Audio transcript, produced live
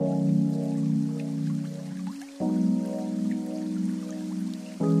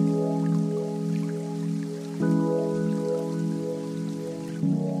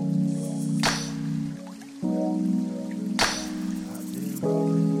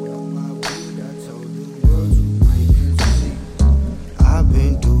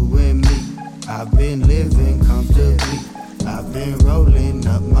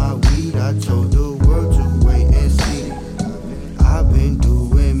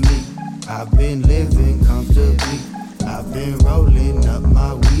I've been living comfortably. I've been rolling up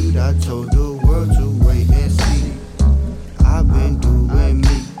my weed. I told the world to wait and see. I've been doing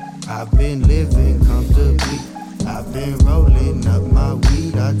me. I've been living comfortably. I've been rolling up my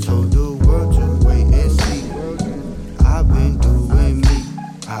weed. I told the world to wait and see. I've been doing me.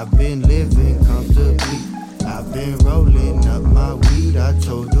 I've been living comfortably. I've been rolling up my weed. I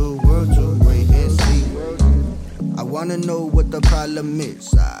told the world to wait and see. I wanna know what the problem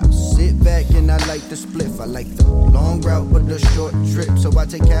is. I sit back and I like the spliff. I like the long route but the short trip. So I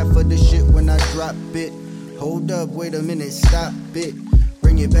take half of the shit when I drop it. Hold up, wait a minute, stop it.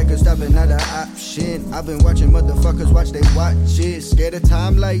 Bring it back and stop it, not an option. I've been watching motherfuckers watch they watch it. Scared of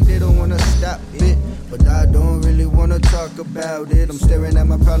time like they don't wanna stop it. But I don't really wanna talk about it. I'm staring at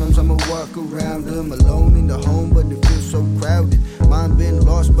my problems, I'ma walk around them. Alone in the home, but it feels so crowded. Mine been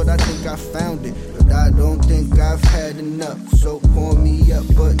lost, but I think I found it. But I don't think I've had enough. So pour me up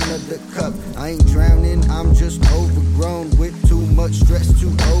another cup. I ain't drowning, I'm just overgrown with too much stress to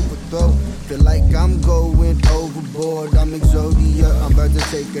overthrow. Feel like I'm going overboard, I'm Exodia, I'm about to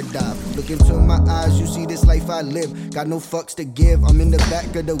take a dive. Look into my eyes, you see this life I live. Got no fucks to give, I'm in the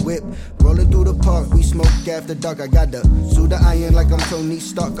back of the whip. Rolling through the park, we smoke after dark. I got the suit of iron like I'm Tony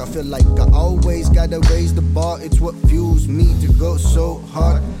Stark. I feel like I always gotta raise the bar. It's what fuels me to go so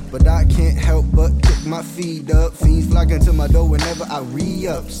hard. But I can't help but kick my feet up. Fiends flocking to my door whenever I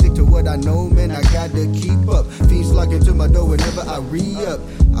re-up. Stick to what I know, man, I gotta keep up. Fiends flocking to my door whenever I re-up.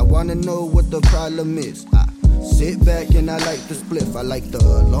 I wanna know what the problem is. I sit back and I like the spliff. I like the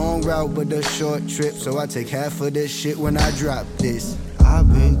long route but the short trip. So I take half of this shit when I drop this.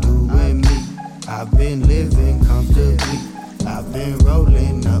 I've been doing me. I've been living comfortably. I've been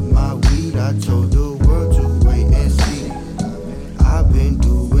rolling up my weed. I told the world to wait and see. I've been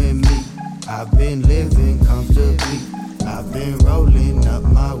doing me. I've been living comfortably. I've been rolling up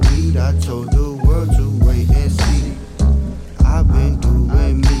my weed. I told the world to wait and see. I've been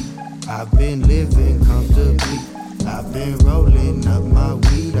doing me. I've been living comfortably. I've been rolling up my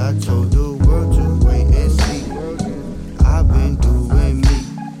weed. I told the world to wait and see. I've been doing me.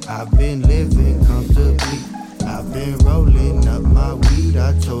 I've been living comfortably. I've been rolling up my weed.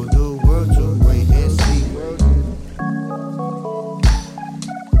 I told